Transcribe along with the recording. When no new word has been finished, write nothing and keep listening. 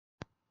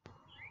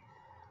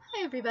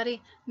Hi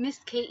everybody, Miss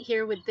Kate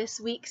here with this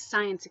week's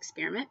science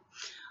experiment.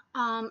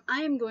 I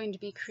am going to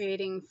be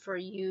creating for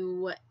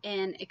you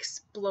an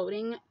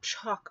exploding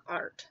chalk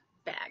art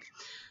bag.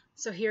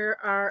 So here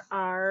are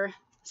our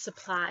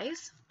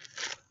supplies.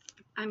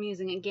 I'm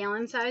using a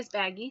gallon size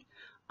baggie.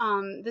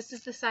 This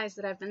is the size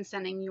that I've been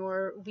sending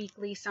your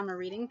weekly summer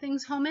reading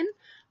things home in.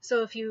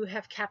 So if you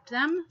have kept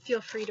them, feel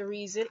free to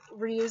reuse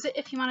it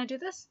if you want to do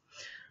this.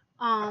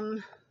 A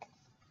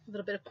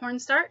little bit of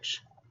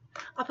cornstarch.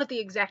 I'll put the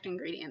exact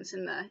ingredients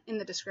in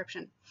the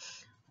description.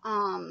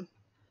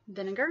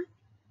 Vinegar,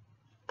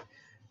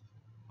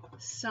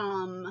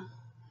 some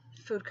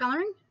food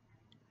coloring,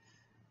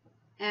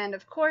 and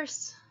of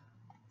course,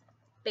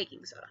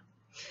 baking soda.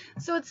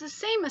 So it's the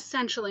same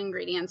essential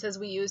ingredients as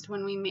we used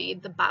when we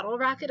made the bottle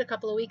rocket a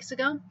couple of weeks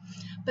ago,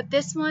 but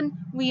this one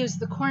we use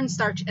the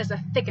cornstarch as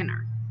a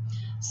thickener.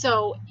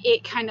 So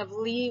it kind of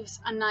leaves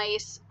a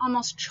nice,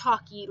 almost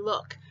chalky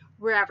look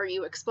wherever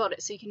you explode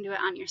it. So you can do it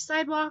on your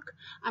sidewalk.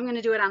 I'm going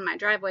to do it on my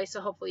driveway,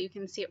 so hopefully you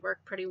can see it work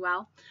pretty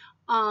well.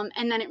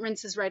 And then it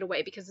rinses right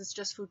away because it's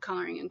just food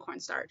coloring and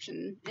cornstarch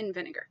and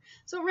vinegar.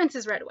 So it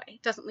rinses right away.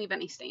 It doesn't leave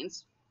any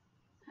stains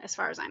as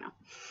far as I know.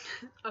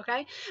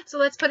 Okay, so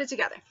let's put it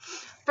together.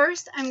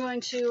 First, I'm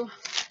going to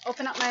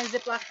open up my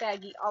Ziploc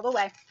baggie all the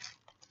way.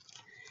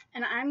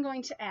 And I'm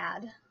going to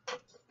add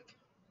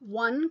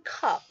 1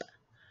 cup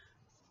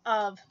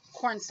of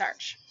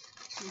cornstarch.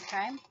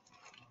 Okay.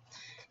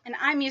 And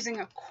I'm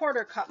using a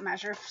 1/4 cup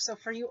measure. So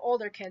for you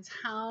older kids,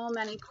 how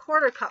many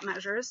 1/4 cup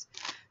measures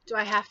do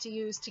I have to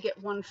use to get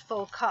 1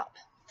 full cup?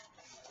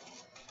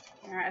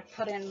 There, I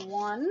put in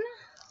 1.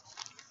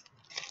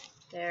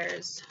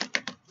 There's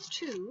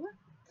 2.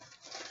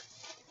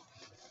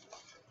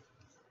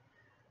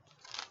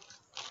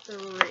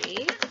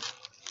 3.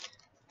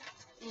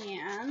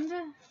 And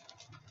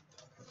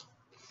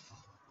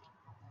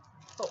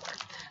 4.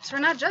 So we're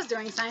not just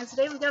doing science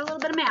today, we've got a little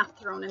bit of math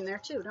thrown in there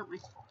too, don't we?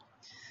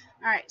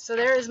 Alright, so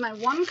there is my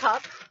 1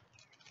 cup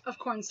of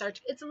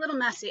cornstarch. It's a little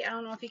messy. I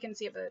don't know if you can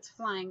see it, but it's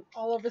flying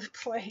all over the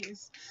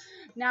place.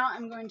 Now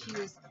I'm going to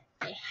use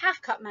a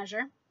 1/2 cup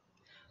measure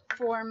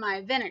for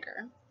my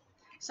vinegar.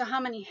 So how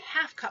many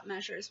 1/2 cup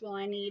measures will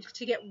I need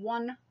to get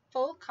 1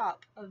 full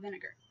cup of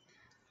vinegar?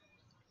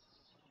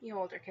 You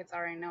older kids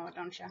already know it,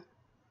 don't you?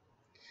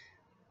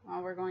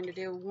 Well, we're going to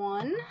do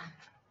 1,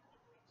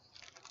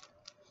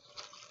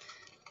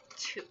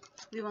 2.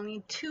 We will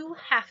need 2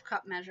 1/2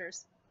 cup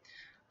measures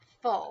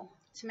full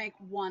to make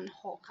 1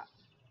 whole cup.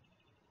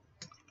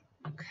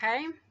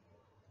 Okay.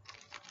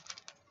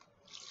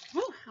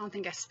 Whew, I don't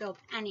think I spilled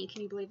any.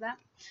 Can you believe that?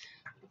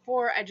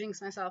 Before I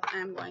jinx myself,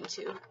 I'm going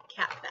to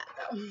cap that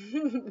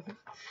though.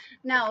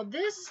 Now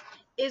this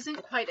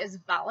isn't quite as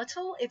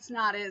volatile. It's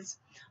not as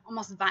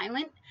almost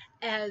violent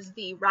as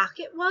the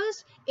rocket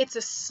was. It's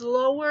a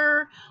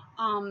slower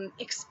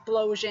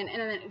explosion,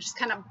 and then it just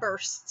kind of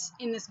bursts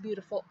in this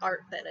beautiful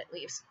art that it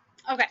leaves.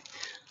 Okay,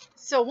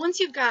 so once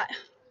you've got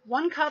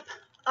 1 cup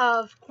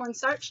of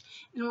cornstarch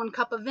and 1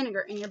 cup of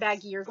vinegar in your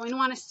baggie, you're going to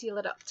want to seal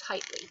it up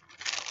tightly.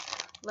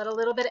 Let a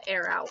little bit of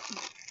air out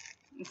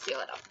and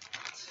seal it up.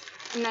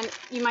 And then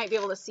you might be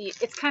able to see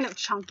it's kind of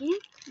chunky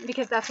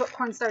because that's what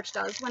cornstarch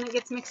does when it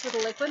gets mixed with a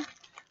liquid.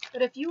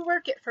 But if you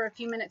work it for a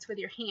few minutes with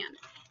your hand,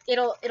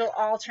 it'll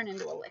all turn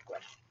into a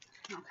liquid.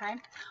 Okay?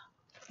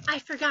 I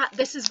forgot,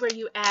 this is where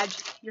you add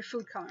your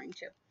food coloring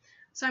to.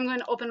 So I'm going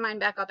to open mine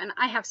back up, and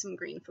I have some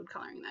green food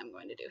coloring that I'm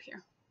going to do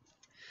here.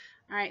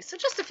 All right, so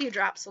just a few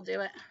drops will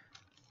do it,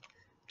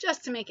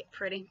 just to make it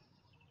pretty.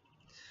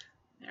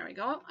 There we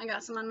go. I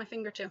got some on my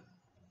finger too.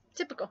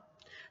 Typical.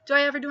 Do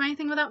I ever do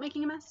anything without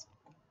making a mess?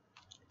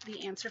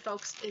 The answer,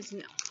 folks, is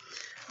no.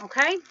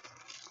 Okay,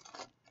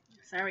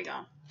 so there we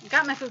go. I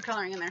got my food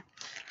coloring in there.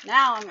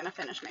 Now I'm going to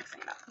finish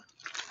mixing it up.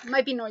 It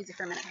might be noisy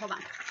for a minute. Hold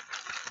on.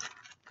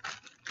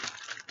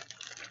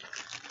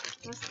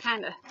 Just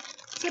kind of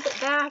tip it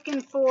back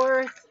and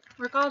forth.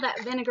 Work all that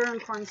vinegar and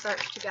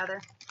cornstarch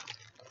together.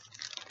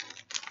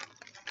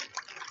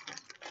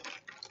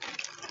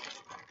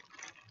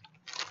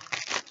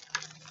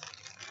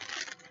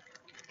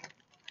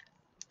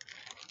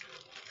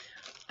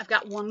 I've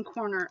got 1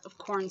 corner of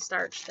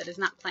cornstarch that is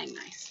not playing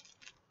nice.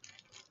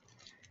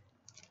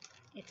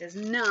 It does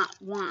not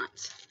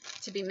want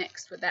to be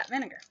mixed with that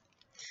vinegar.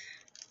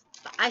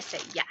 But I say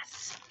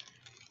yes.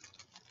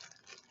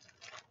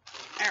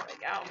 There we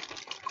go.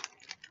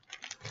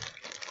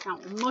 Now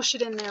we'll mush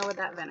it in there with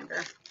that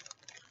vinegar.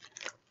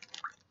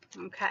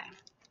 Okay.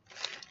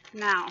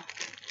 Now,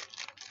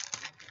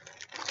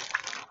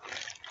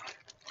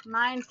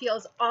 mine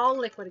feels all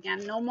liquid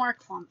again, no more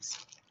clumps.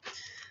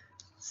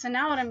 So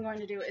now what I'm going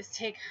to do is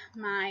take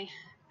my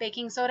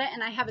baking soda,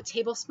 and I have a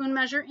tablespoon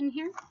measure in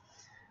here,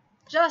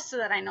 just so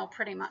that I know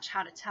pretty much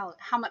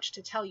how much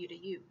to tell you to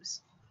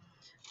use.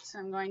 So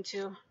I'm going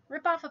to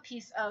rip off a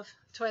piece of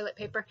toilet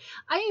paper.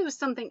 I use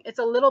something, it's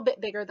a little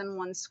bit bigger than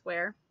 1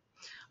 square,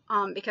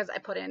 because I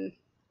put in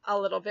a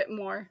little bit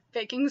more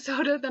baking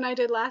soda than I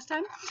did last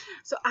time.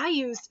 So I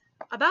used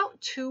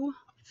about 2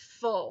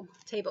 full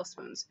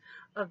tablespoons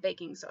of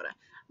baking soda.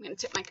 I'm going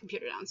to tip my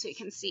computer down so you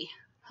can see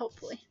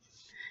hopefully.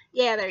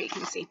 Yeah, there you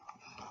can see.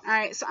 All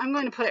right, so I'm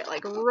going to put it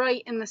like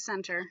right in the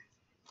center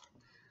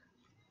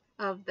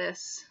of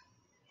this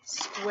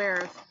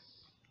square of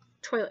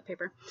toilet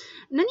paper.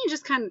 And then you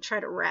just kind of try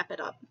to wrap it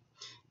up.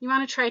 You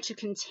want to try to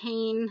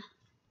contain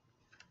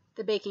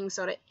the baking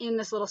soda in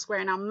this little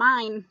square. Now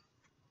mine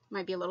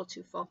might be a little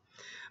too full,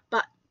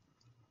 but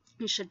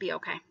it should be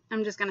okay.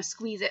 I'm just going to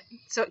squeeze it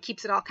so it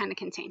keeps it all kind of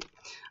contained.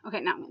 Okay,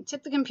 now I'm going to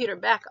tip the computer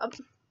back up,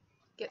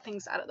 get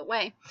things out of the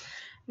way.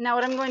 Now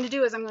what I'm going to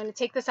do is I'm going to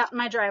take this out in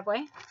my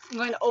driveway. I'm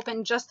going to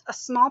open just a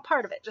small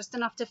part of it, just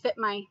enough to fit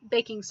my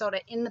baking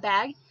soda in the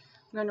bag.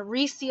 I'm going to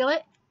reseal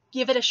it,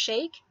 give it a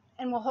shake,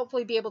 and we'll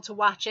hopefully be able to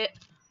watch it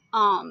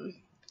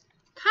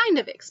kind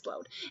of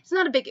explode. It's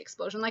not a big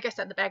explosion. Like I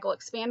said, the bag will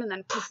expand and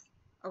then poof.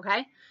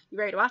 Okay? You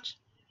ready to watch?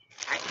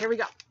 All right, here we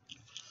go.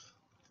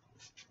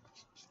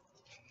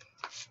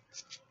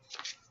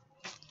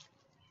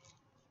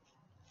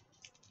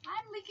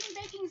 I'm leaking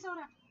baking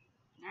soda.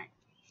 All right.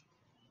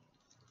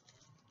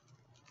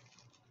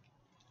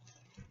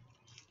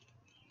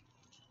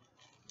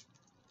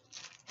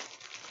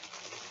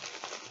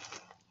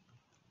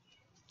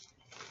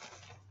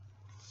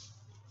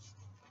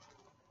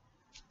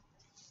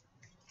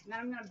 Now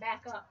I'm going to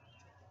back up.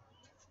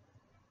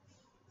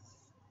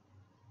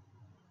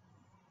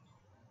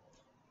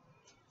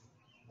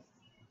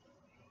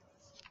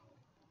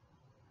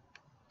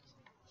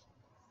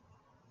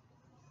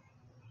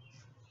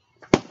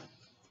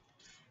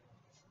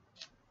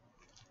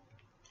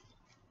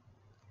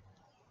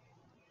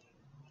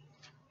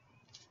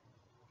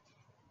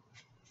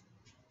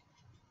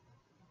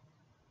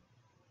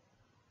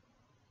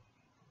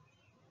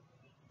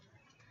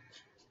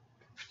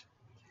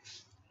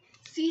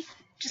 See,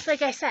 just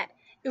like I said,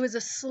 it was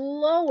a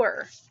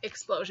slower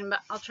explosion, but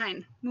I'll try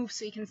and move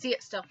so you can see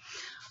it still.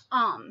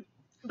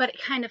 But it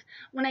kind of,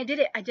 when I did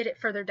it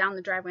further down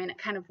the driveway, and it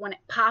kind of, when it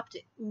popped,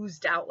 it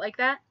oozed out like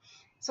that.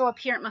 So up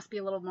here it must be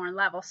a little more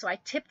level. So I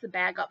tipped the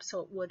bag up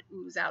so it would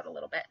ooze out a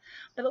little bit.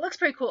 But it looks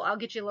pretty cool. I'll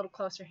get you a little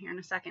closer here in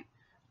a second.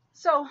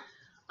 So,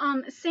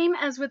 same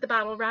as with the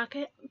bottle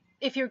rocket.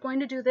 If you're going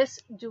to do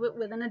this, do it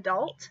with an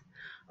adult.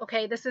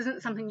 Okay, this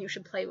isn't something you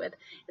should play with.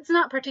 It's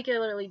not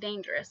particularly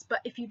dangerous, but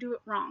if you do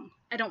it wrong,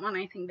 I don't want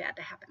anything bad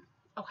to happen.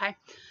 Okay,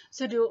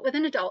 so do it with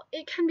an adult.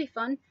 It can be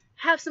fun.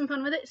 Have some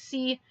fun with it.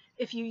 See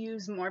if you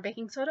use more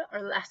baking soda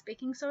or less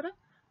baking soda,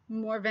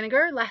 more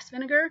vinegar, less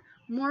vinegar,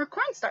 more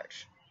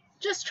cornstarch.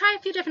 Just try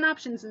a few different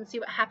options and see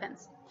what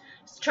happens.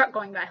 There's a truck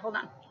going by. Hold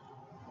on.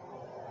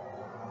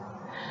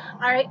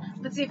 All right,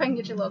 let's see if I can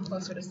get you a little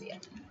closer to see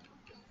it.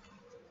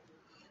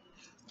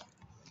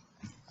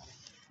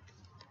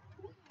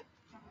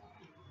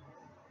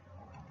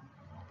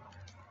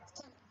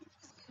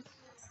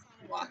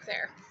 Walk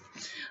there.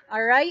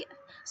 All right,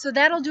 so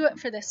that'll do it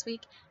for this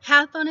week.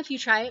 Have fun if you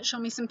try it. Show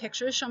me some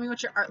pictures. Show me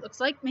what your art looks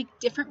like. Make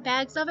different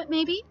bags of it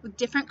maybe with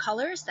different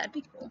colors. That'd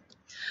be cool.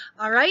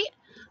 All right,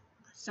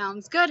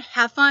 sounds good.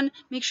 Have fun.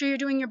 Make sure you're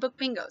doing your book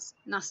bingos,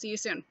 and I'll see you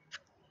soon.